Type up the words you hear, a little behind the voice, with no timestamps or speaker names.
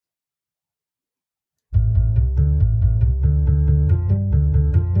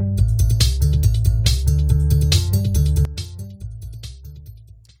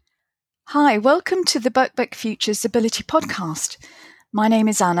Hi, welcome to the Birkbeck Futures Ability Podcast. My name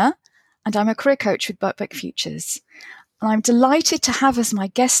is Anna, and I'm a career coach with Birkbeck Futures. And I'm delighted to have as my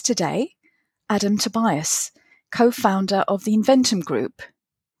guest today, Adam Tobias, co-founder of the Inventum Group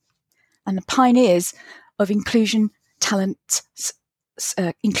and the pioneers of inclusive talent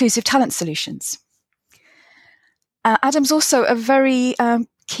solutions. Adam's also a very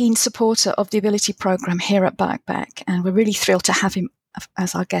keen supporter of the Ability Programme here at Birkbeck, and we're really thrilled to have him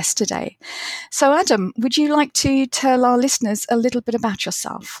as our guest today. So Adam, would you like to tell our listeners a little bit about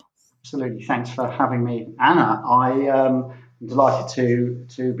yourself? Absolutely. Thanks for having me, Anna. I am delighted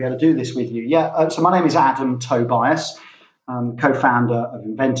to be able to do this with you. So my name is Adam Tobias. I'm co-founder of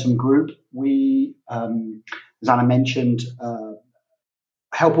Inventum Group. We, as Anna mentioned,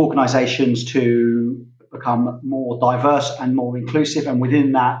 help organisations to become more diverse and more inclusive, and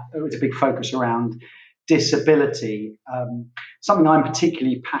within that, it's a big focus around disability, something I'm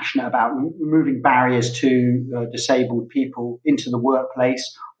particularly passionate about, removing barriers to disabled people into the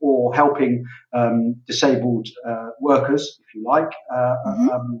workplace, or helping disabled workers, if you like,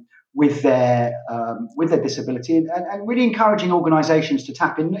 with their disability, and really encouraging organisations to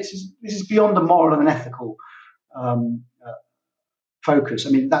tap in. This is beyond the moral and ethical focus. I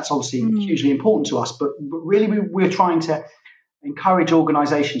mean, that's obviously hugely important to us, but really we're trying to encourage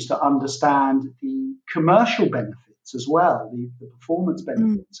organisations to understand the commercial benefits as well, the performance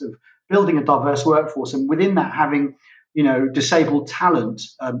benefits of building a diverse workforce, and within that having, disabled talent.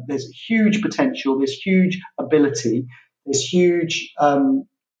 There's huge potential, there's huge ability, there's huge,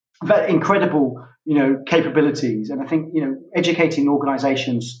 incredible, capabilities, and I think educating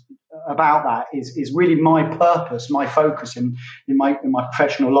organisations about that is really my purpose, my focus in my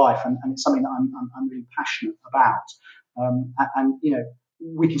professional life, and it's something that I'm really passionate about. And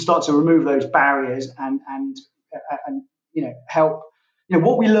we can start to remove those barriers and help.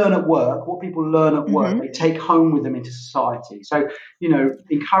 What we learn at work, what people learn at work, they take home with them into society. So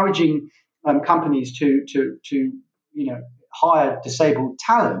encouraging companies to hire disabled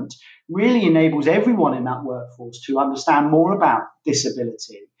talent really enables everyone in that workforce to understand more about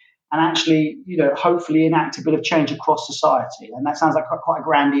disability and actually hopefully enact a bit of change across society. And that sounds like quite a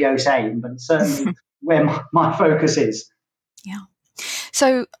grandiose aim, but it's certainly where my focus is. Yeah.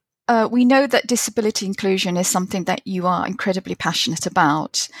 So we know that disability inclusion is something that you are incredibly passionate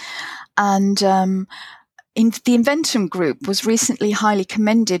about. And in the Inventum Group was recently highly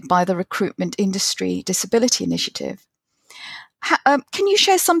commended by the Recruitment Industry Disability Initiative. Can you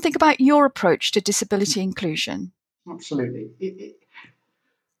share something about your approach to disability inclusion? Absolutely.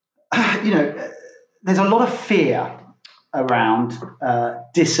 There's a lot of fear around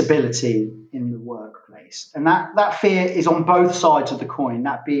disability in the workplace, and that fear is on both sides of the coin,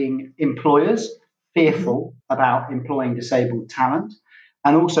 that being employers fearful about employing disabled talent,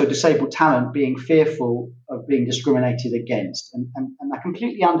 and also disabled talent being fearful of being discriminated against, and I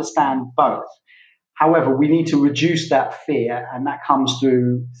completely understand both. However, we need to reduce that fear, and that comes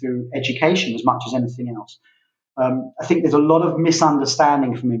through education as much as anything else. I think there's a lot of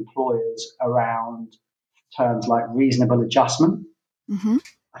misunderstanding from employers around terms like reasonable adjustment.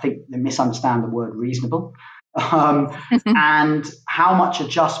 I think they misunderstand the word reasonable, and how much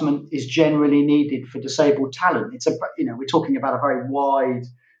adjustment is generally needed for disabled talent. We're talking about a very wide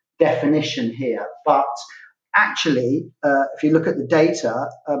definition here, but actually, if you look at the data,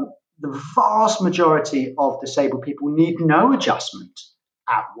 the vast majority of disabled people need no adjustment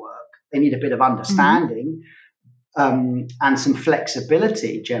at work. They need a bit of understanding. And some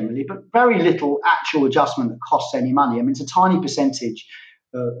flexibility generally, but very little actual adjustment that costs any money. I mean, it's a tiny percentage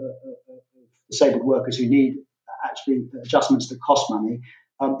of disabled workers who need actually adjustments that cost money.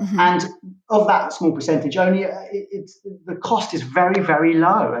 And of that small percentage, only the cost is very, very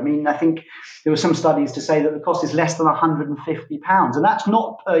low. I mean, I think there were some studies to say that the cost is less than £150, and that's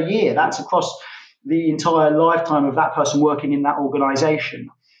not per year. That's across the entire lifetime of that person working in that organisation.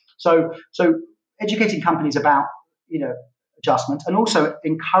 So educating companies about adjustment, and also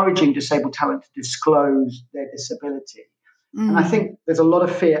encouraging disabled talent to disclose their disability. And I think there's a lot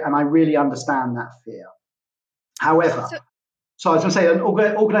of fear, and I really understand that fear. However, so I was going to say,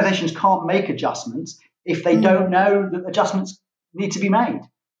 organisations can't make adjustments if they don't know that adjustments need to be made.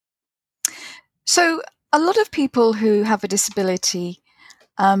 So a lot of people who have a disability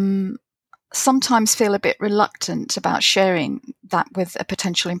sometimes feel a bit reluctant about sharing that with a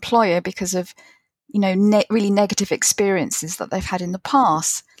potential employer because of really negative experiences that they've had in the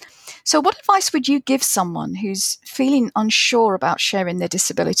past. So what advice would you give someone who's feeling unsure about sharing their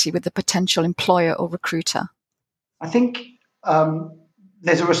disability with a potential employer or recruiter? I think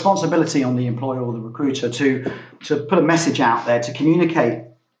there's a responsibility on the employer or the recruiter to put a message out there, to communicate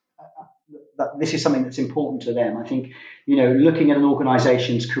that this is something that's important to them. I think, looking at an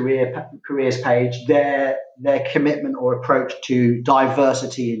organisation's careers page, their commitment or approach to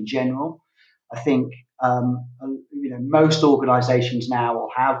diversity in general. I think most organisations now will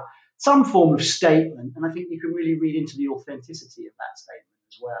have some form of statement, and I think you can really read into the authenticity of that statement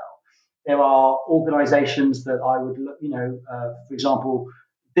as well. There are organisations that I would, for example,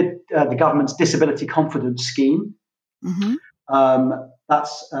 the government's disability confidence scheme. Mm-hmm.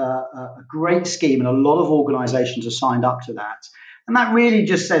 That's a great scheme, and a lot of organisations are signed up to that. And that really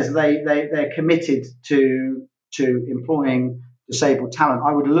just says they're committed to employing disabled talent.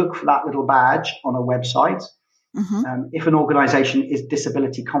 I would look for that little badge on a website. Mm-hmm. If an organisation is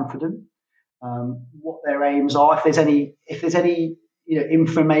disability confident, what their aims are. If there's any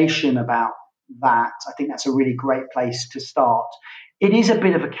information about that, I think that's a really great place to start. It is a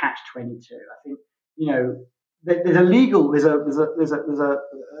bit of a catch-22. I think there's a legal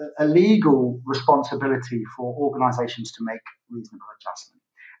responsibility for organisations to make reasonable adjustment,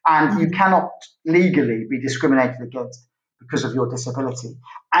 and you cannot legally be discriminated against because of your disability.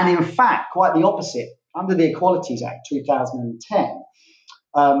 And in fact, quite the opposite. Under the Equalities Act 2010,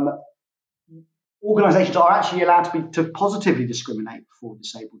 organisations are actually allowed to positively discriminate for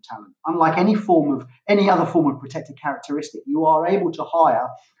disabled talent. Unlike any other form of protected characteristic, you are able to hire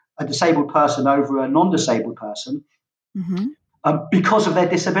a disabled person over a non-disabled person because of their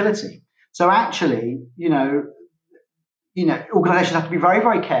disability. So actually, organisations have to be very,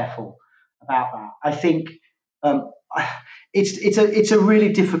 very careful about that. I think it's a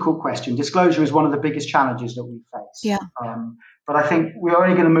really difficult question. Disclosure is one of the biggest challenges that we face. Yeah. But I think we're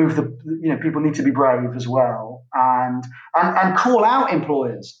only going to move people need to be brave as well, and call out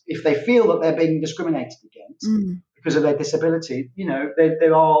employers if they feel that they're being discriminated against because of their disability.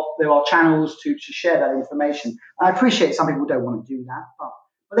 There are channels to share that information. I appreciate some people don't want to do that, but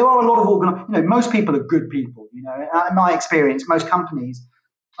there are a lot of most people are good people. In my experience, most companies,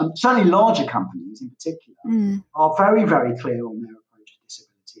 certainly larger companies in particular, are very, very clear on their approach to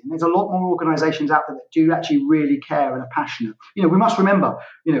disability. And there's a lot more organisations out there that do actually really care and are passionate. We must remember,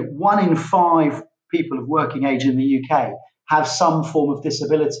 1 in 5 people of working age in the UK have some form of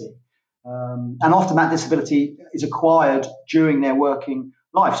disability. And often that disability is acquired during their working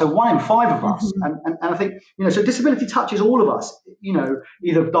life. So 1 in 5 of us. And I think, so disability touches all of us,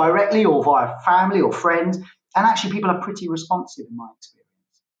 either directly or via family or friends. And actually people are pretty responsive in my experience.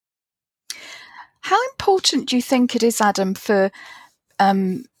 How important do you think it is, Adam, for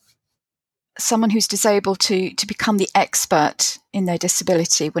someone who's disabled to become the expert in their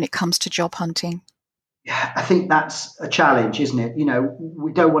disability when it comes to job hunting? Yeah, I think that's a challenge, isn't it?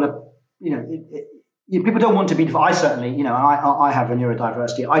 We don't want to, people don't want to be. I certainly, I have a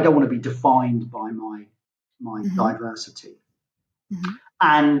neurodiversity. I don't want to be defined by my diversity.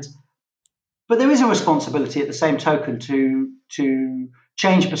 But there is a responsibility at the same token to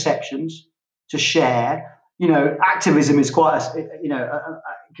change perceptions, to share. Activism is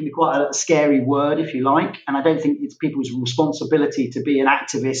can be quite a scary word, if you like, and I don't think it's people's responsibility to be an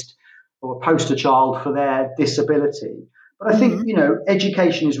activist or a poster child for their disability. But I think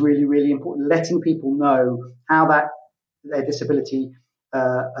education is really, really important. Letting people know how that their disability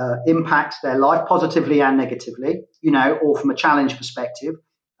impacts their life positively and negatively, or from a challenge perspective.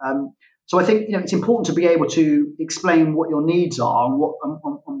 So I think it's important to be able to explain what your needs are and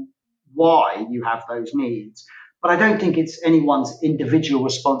why you have those needs. But I don't think it's anyone's individual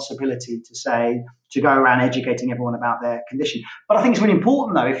responsibility to go around educating everyone about their condition. But I think it's really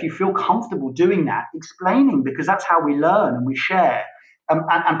important, though, if you feel comfortable doing that, explaining, because that's how we learn and we share.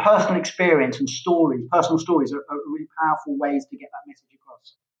 And personal experience and personal stories are really powerful ways to get that message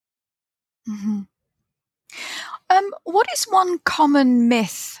across. What is one common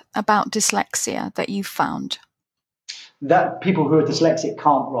myth about dyslexia that you've found? That people who are dyslexic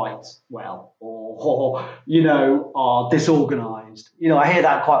can't write well, or are disorganized. I hear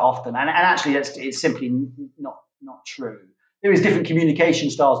that quite often, and actually it's simply not true. There is different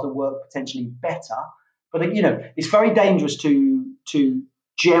communication styles that work potentially better, but it's very dangerous to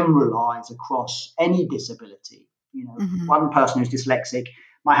generalize across any disability. One person who's dyslexic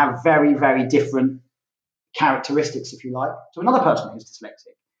might have very, very different characteristics, if you like, to another person who's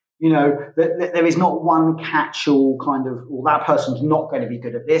dyslexic. There is not one catch-all kind of, well, that person's not going to be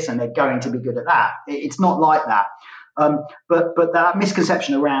good at this and they're going to be good at that. It's not like that. But that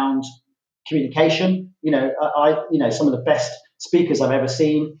misconception around communication, some of the best speakers I've ever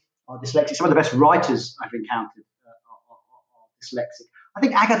seen are dyslexic. Some of the best writers I've encountered are dyslexic. I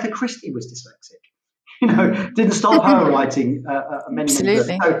think Agatha Christie was dyslexic. Didn't stop her writing many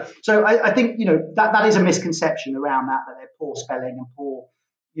books. So I think that is a misconception around that they're poor spelling and poor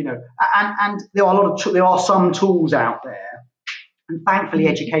and there are there are some tools out there, and thankfully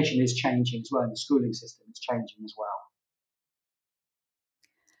Mm. education is changing as well, and the schooling system is changing as well.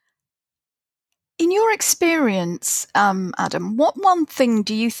 In your experience, Adam, what one thing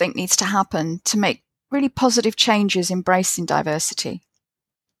do you think needs to happen to make really positive changes embracing diversity?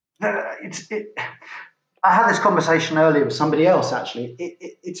 I had this conversation earlier with somebody else. Actually,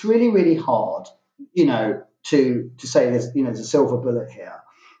 it's really, really hard, to say there's a silver bullet here.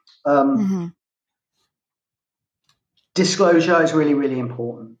 Mm-hmm. Disclosure is really, really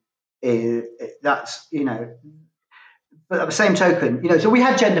important. That's but at the same token, so we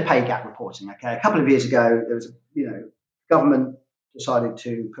had gender pay gap reporting. Okay, a couple of years ago, there was government decided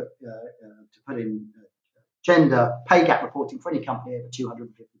to put in gender pay gap reporting for any company over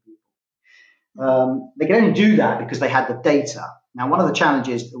 250 people. They can only do that because they had the data. Now, one of the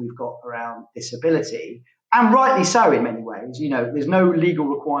challenges that we've got around disability, and rightly so in many ways, there's no legal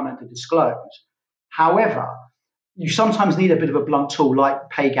requirement to disclose. However, you sometimes need a bit of a blunt tool like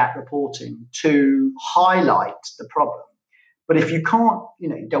pay gap reporting to highlight the problem. But if you can't,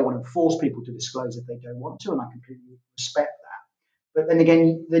 you don't want to force people to disclose if they don't want to, and I completely respect that. But then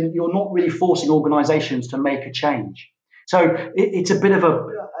again, then you're not really forcing organisations to make a change. So it's a bit of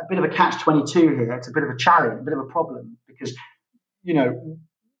a catch-22 here. It's a bit of a challenge, a bit of a problem, because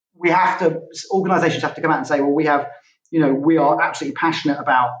organisations have to come out and say, well, we are absolutely passionate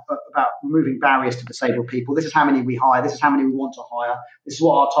about removing barriers to disabled people. This is how many we hire. This is how many we want to hire. This is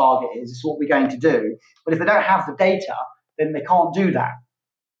what our target is. This is what we're going to do. But if they don't have the data, then they can't do that.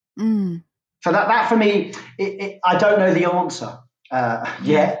 Mm. So that for me, I don't know the answer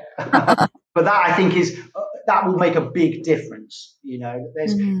yet, but that I think that will make a big difference.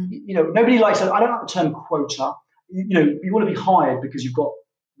 There's nobody likes. I don't like the term quota. You want to be hired because you've got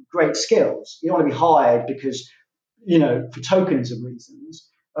great skills. You don't want to be hired because for tokenism reasons.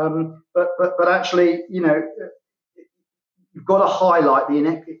 But actually, you've got to highlight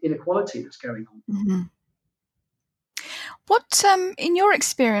the inequality that's going on. Mm-hmm. What, in your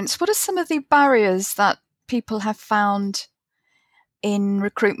experience, what are some of the barriers that people have found in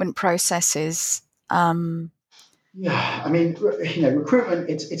recruitment processes? Yeah, I mean, recruitment,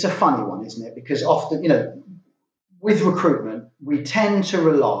 it's a funny one, isn't it? Because often, with recruitment, we tend to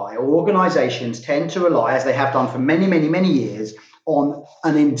rely, or organisations tend to rely, as they have done for many, many, many years, on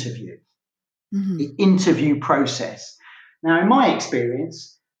an interview, the interview process. Now, in my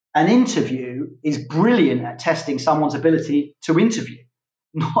experience, an interview is brilliant at testing someone's ability to interview,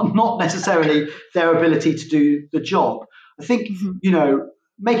 not necessarily their ability to do the job. I think,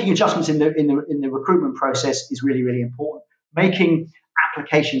 making adjustments in the recruitment process is really, really important. Making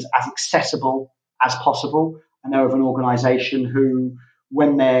applications as accessible as possible. I know of an organisation who,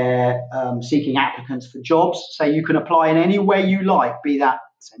 when they're seeking applicants for jobs, say you can apply in any way you like, be that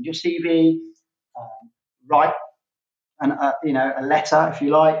send your CV, write a letter if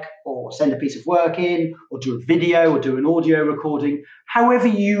you like, or send a piece of work in, or do a video, or do an audio recording, however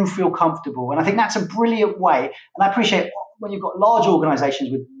you feel comfortable. And I think that's a brilliant way. And I appreciate when you've got large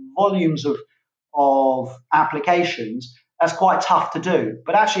organisations with volumes of applications, that's quite tough to do.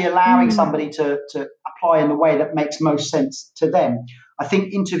 But actually allowing somebody to apply in the way that makes most sense to them. I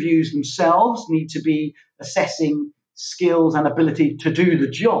think interviews themselves need to be assessing skills and ability to do the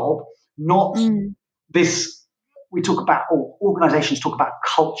job, not this. We talk about, or organisations talk about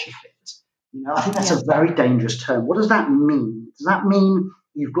culture fit. I think that's a very dangerous term. What does that mean? Does that mean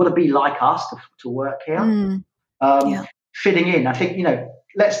you've got to be like us to work here? Fitting in. I think,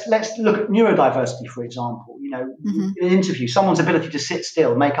 let's look at neurodiversity, for example. In an interview, someone's ability to sit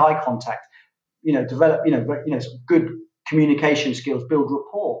still, make eye contact, develop, good communication skills, build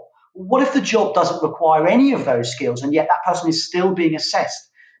rapport. What if the job doesn't require any of those skills, and yet that person is still being assessed?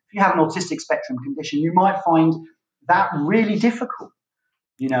 If you have an autistic spectrum condition, you might find that really difficult,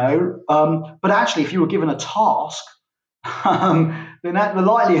 but actually if you were given a task, then the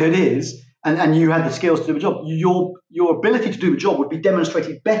likelihood is, and you had the skills to do the job, your ability to do the job would be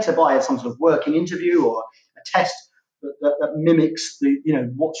demonstrated better by some sort of working interview or a test that mimics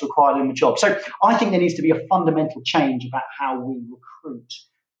what's required in the job. So I think there needs to be a fundamental change about how we recruit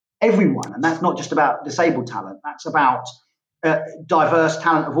everyone, and that's not just about disabled talent, that's about diverse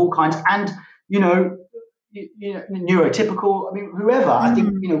talent of all kinds, and neurotypical, whoever. I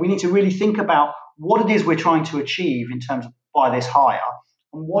think we need to really think about what it is we're trying to achieve in terms of by this hire,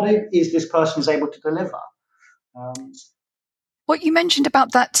 and what it is this person is able to deliver. What you mentioned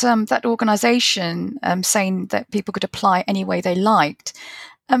about that organisation saying that people could apply any way they liked,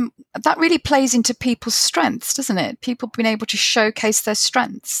 that really plays into people's strengths, doesn't it? People being able to showcase their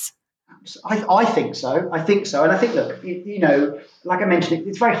strengths. I think so. I think so. And I think, look, like I mentioned,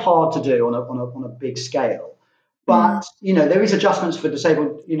 it's very hard to do on a big scale. Mm, But there is adjustments for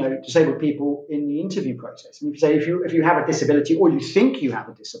disabled people in the interview process. And if you say if you have a disability or you think you have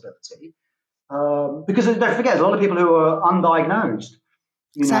a disability, because don't forget, there's a lot of people who are undiagnosed.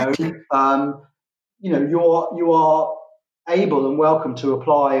 You know, exactly. um, you are able and welcome to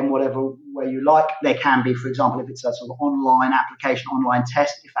apply in whatever way you like. There can be, for example, if it's a sort of online application, online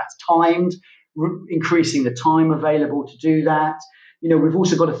test, if that's timed, increasing the time available to do that. We've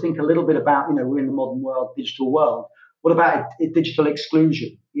also got to think a little bit about, we're in the modern world, digital world. What about digital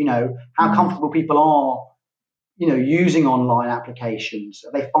exclusion? How Mm. comfortable people are, using online applications.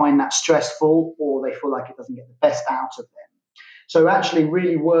 They find that stressful, or they feel like it doesn't get the best out of them. So actually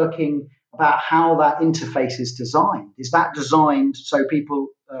really working about how that interface is designed. Is that designed so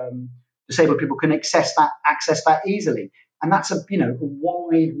disabled people can access that easily? And that's a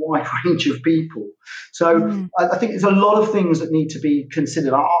wide range of people. So Mm. I think there's a lot of things that need to be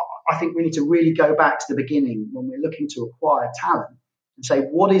considered. I think we need to really go back to the beginning when we're looking to acquire talent and say,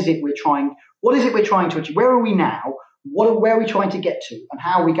 what is it we're trying to achieve? Where are we now? Where are we trying to get to? And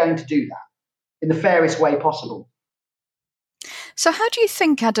how are we going to do that in the fairest way possible? So, how do you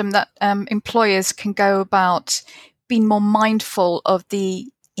think, Adam, that employers can go about being more mindful of the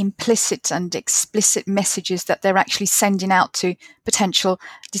implicit and explicit messages that they're actually sending out to potential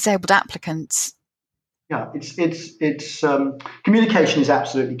disabled applicants? Yeah, it's communication is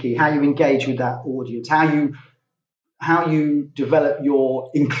absolutely key. How you engage with that audience, how you develop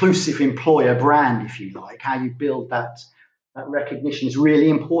your inclusive employer brand, if you like, how you build that recognition is really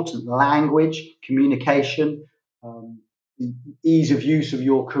important. Language, communication, um, the ease of use of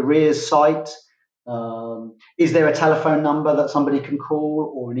your careers site. Is there a telephone number that somebody can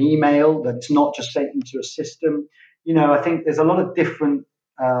call, or an email that it's not just sent into a system? I think there's a lot of different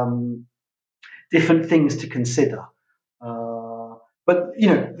things to consider. But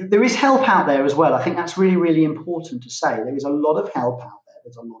there is help out there as well. I think that's really, really important to say. There is a lot of help out there.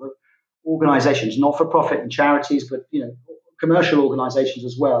 There's a lot of organisations, not for profit and charities, but commercial organisations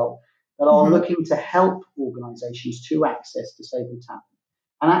as well, that are Mm-hmm. looking to help organisations to access disabled talent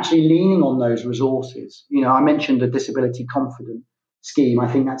and actually leaning on those resources. I mentioned the disability confident scheme. I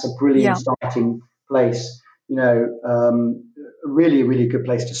think that's a brilliant Yeah. starting place. A really, really good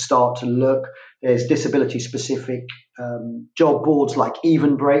place to start to look. There's disability specific job boards like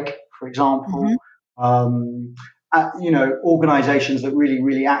Even Break, for Mm-hmm. example. Organizations that really,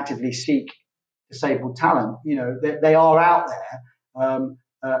 really actively seek disabled talent. They are out there.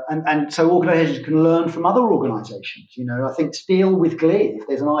 And so organizations can learn from other organizations. I think steal with glee. If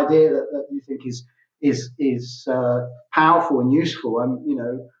there's an idea that you think is powerful and useful,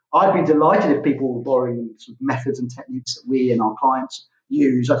 I'd be delighted if people were borrowing sort of methods and techniques that we and our clients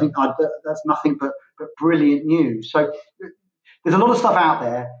use. I think that's nothing but brilliant news. So there's a lot of stuff out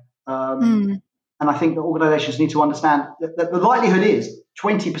there. Mm. And I think that organizations need to understand that the likelihood is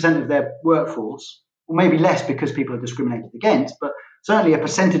 20% of their workforce, or maybe less because people are discriminated against, but certainly a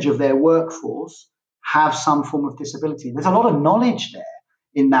percentage of their workforce have some form of disability. There's a lot of knowledge there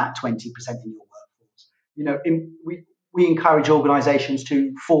in that 20% in your workforce. We encourage organizations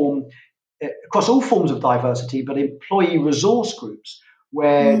to form, across all forms of diversity, but employee resource groups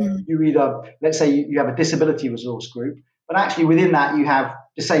where Mm. you either, let's say you have a disability resource group, but actually within that you have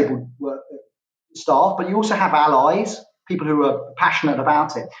disabled staff, but you also have allies, people who are passionate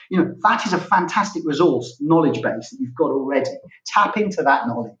about it. That is a fantastic resource, knowledge base that you've got already. Tap into that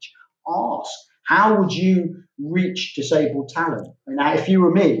knowledge. Ask, how would you reach disabled talent? If you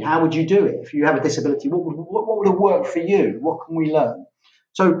were me, how would you do it? If you have a disability, what would have worked for you? What can we learn?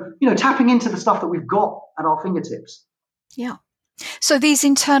 So, tapping into the stuff that we've got at our fingertips. Yeah. So these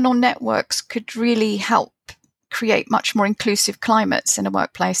internal networks could really help create much more inclusive climates in a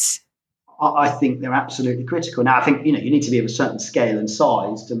workplace. I think they're absolutely critical. Now, I think you need to be of a certain scale and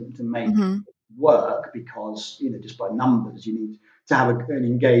size to make Mm-hmm. it work, because just by numbers you need to have an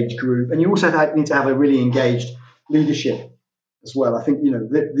engaged group, and you also need to have a really engaged leadership as well. I think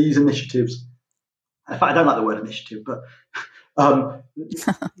these initiatives. In fact, I don't like the word initiative, but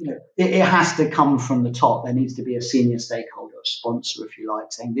it has to come from the top. There needs to be a senior stakeholder, a sponsor, if you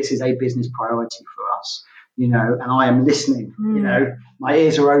like, saying this is a business priority for us. And I am listening. Mm. My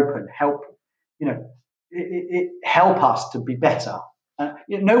ears are open. Help. Help us to be better.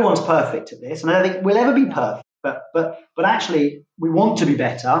 No one's perfect at this, and I don't think we'll ever be perfect. But actually, we want to be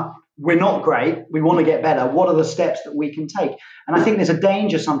better. We're not great. We want to get better. What are the steps that we can take? And I think there's a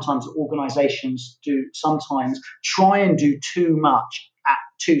danger sometimes that organisations do sometimes try and do too much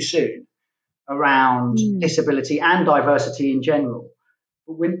too soon around Mm. disability and diversity in general.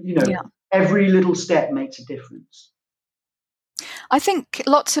 But when Yeah. every little step makes a difference. I think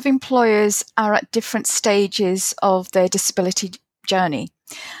lots of employers are at different stages of their disability journey.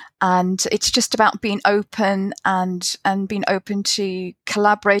 And it's just about being open and being open to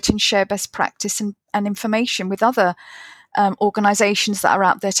collaborate and share best practice and information with other organisations that are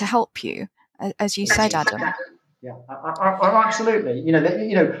out there to help you, as you said, Adam. Yeah, absolutely.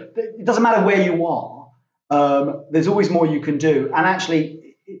 It doesn't matter where you are. There's always more you can do. And actually,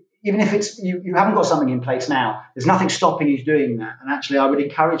 even if it's you haven't got something in place now, there's nothing stopping you doing that. And actually, I would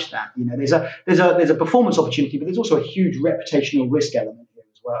encourage that. There's a performance opportunity, but there's also a huge reputational risk element here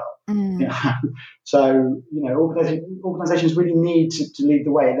as well. So organisations really need to lead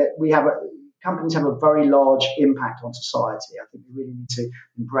the way. That companies have a very large impact on society. I think we really need to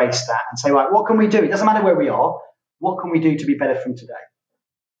embrace that and say, right, what can we do? It doesn't matter where we are. What can we do to be better from today?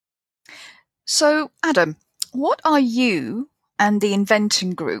 So, Adam, what are you and the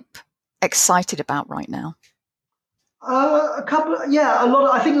Inventum Group excited about right now? A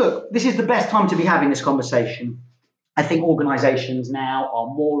lot. I think, look, this is the best time to be having this conversation. I think organisations now are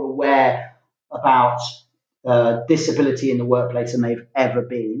more aware about disability in the workplace than they've ever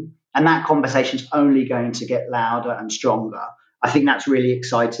been. And that conversation's only going to get louder and stronger. I think that's really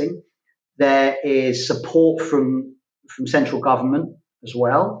exciting. There is support from central government as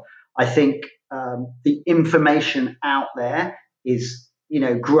well. I think the information out there is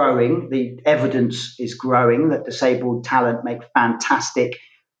growing. The evidence is growing that disabled talent make fantastic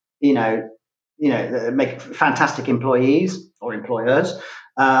make fantastic employees or employers.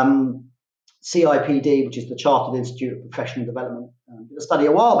 CIPD, which is the Chartered Institute of Professional Development, did a study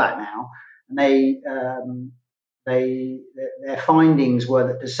a while back now, and their findings were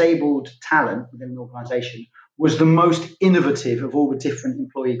that disabled talent within an organisation was the most innovative of all the different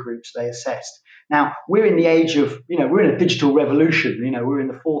employee groups they assessed. Now, we're in the age of, we're in a digital revolution. We're in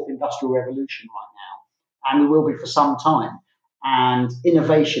the fourth industrial revolution right now, and we will be for some time. And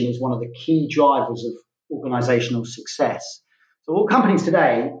innovation is one of the key drivers of organizational success. So all companies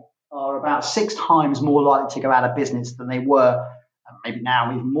today are about 6 times more likely to go out of business than they were, maybe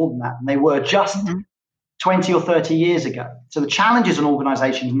now even more than that, than they were just 20 or 30 years ago. So the challenges on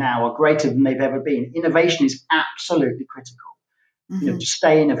organizations now are greater than they've ever been. Innovation is absolutely critical. To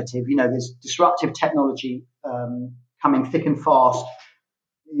stay innovative. There's disruptive technology coming thick and fast,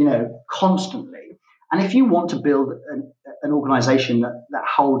 constantly. And if you want to build an organization that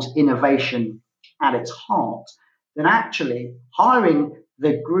holds innovation at its heart, then actually hiring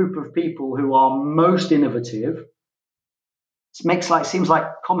the group of people who are most innovative seems like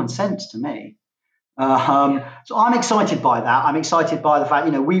common sense to me. So I'm excited by that. I'm excited by the fact,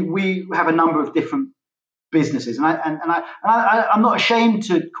 we have a number of different businesses, and I'm not ashamed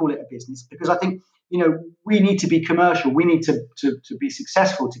to call it a business, because I think we need to be commercial. We need to be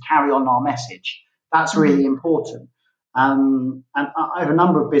successful to carry on our message. That's really important. And I have a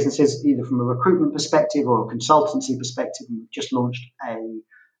number of businesses, either from a recruitment perspective or a consultancy perspective. And we've just launched a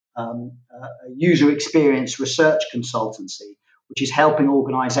user experience research consultancy, which is helping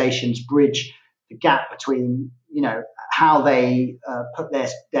organizations bridge the gap between, how they put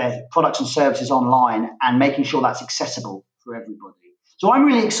their products and services online and making sure that's accessible for everybody. So I'm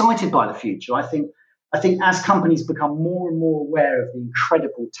really excited by the future. I think as companies become more and more aware of the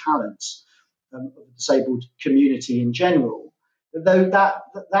incredible talents of the disabled community in general, that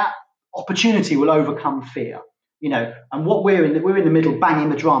opportunity will overcome fear. And what we're in the middle, banging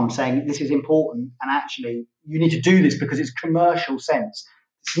the drum, saying this is important, and actually you need to do this because it's commercial sense.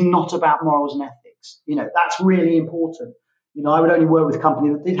 It's not about morals and ethics. That's really important. I would only work with a company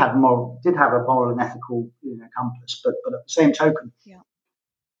that did have a moral and ethical compass. But at the same token,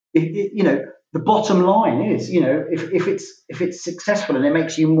 the bottom line is, if it's successful and it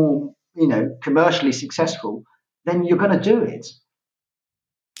makes you more, commercially successful, then you're going to do it.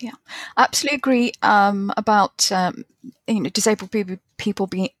 Yeah, I absolutely agree about disabled people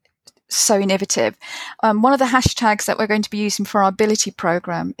being so innovative. One of the hashtags that we're going to be using for our ability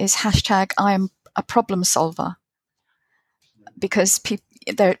program is hashtag I am a problem solver, because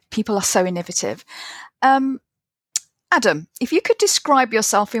people are so innovative. Adam, if you could describe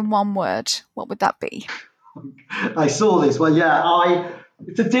yourself in one word, what would that be? I saw this. Well,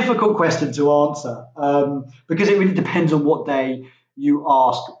 it's a difficult question to answer, because it really depends on what day you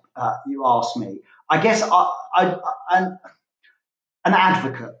ask me. I guess I'm an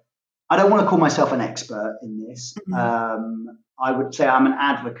advocate. I don't want to call myself an expert in this. I would say I'm an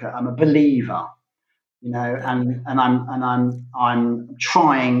advocate. I'm a believer, and I'm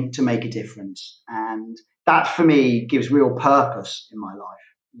trying to make a difference, and that for me gives real purpose in my life.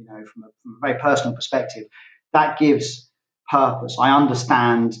 From a very personal perspective, that gives purpose. I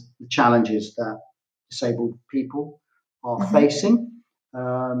understand the challenges that disabled people are facing.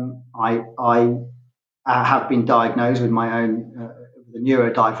 I have been diagnosed with my own the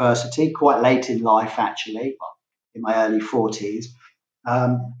neurodiversity quite late in life, actually, in my early 40s.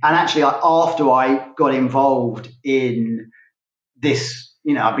 And actually, after I got involved in this,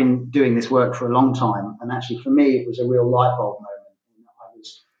 I've been doing this work for a long time. And actually, for me, it was a real light bulb moment. I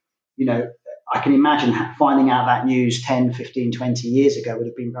was, I can imagine finding out that news 10, 15, 20 years ago would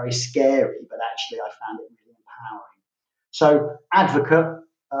have been very scary, but actually, I found it really empowering. So, advocate,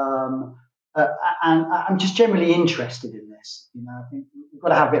 and I'm just generally interested in this. I think we've got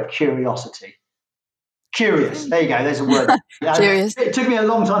to have a bit of curiosity. Curious. There you go. There's a word. Curious. It took me a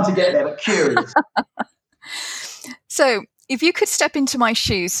long time to get there, but curious. So, if you could step into my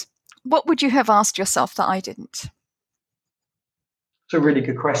shoes, what would you have asked yourself that I didn't? It's a really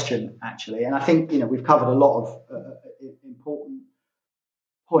good question, actually. And I think, we've covered a lot of important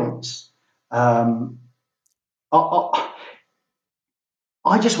points. I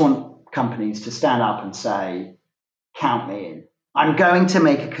just want companies to stand up and say, count me in. I'm going to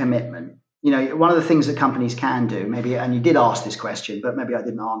make a commitment. One of the things that companies can do, maybe, and you did ask this question, but maybe I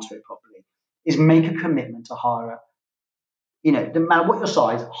didn't answer it properly, is make a commitment to hire, no matter what your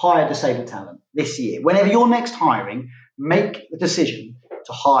size, hire disabled talent this year. Whenever you're next hiring, make the decision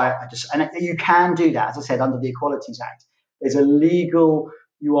to hire and you can do that, as I said, under the Equalities Act.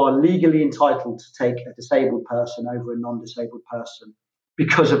 You are legally entitled to take a disabled person over a non-disabled person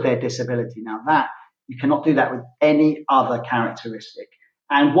because of their disability. Now that, you cannot do that with any other characteristic.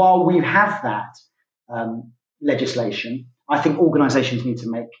 And while we have that legislation, I think organisations need to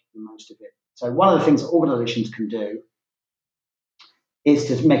make the most of it. So one of the things that organisations can do is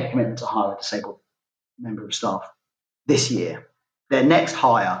to make a commitment to hire a disabled member of staff this year. Their next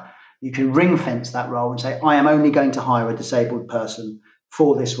hire, you can ring fence that role and say, I am only going to hire a disabled person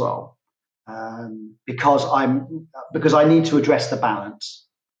for this role because I need to address the balance.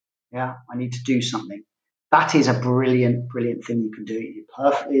 Yeah, I need to do something. That is a brilliant, brilliant thing you can do. You're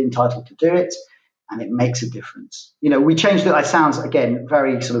perfectly entitled to do it, and it makes a difference. We changed it. It sounds, again,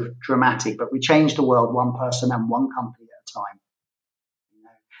 very sort of dramatic, but we changed the world one person and one company at a time.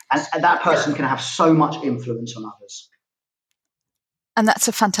 And that person can have so much influence on others. And that's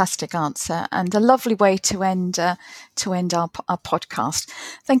a fantastic answer and a lovely way to end our podcast.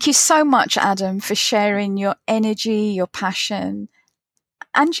 Thank you so much, Adam, for sharing your energy, your passion,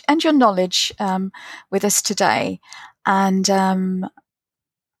 and your knowledge with us today. And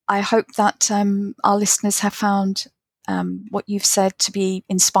I hope that our listeners have found what you've said to be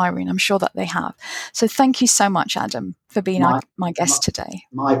inspiring. I'm sure that they have. So thank you so much, Adam, for being my guest today.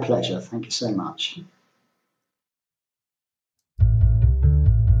 My pleasure. Thank you so much.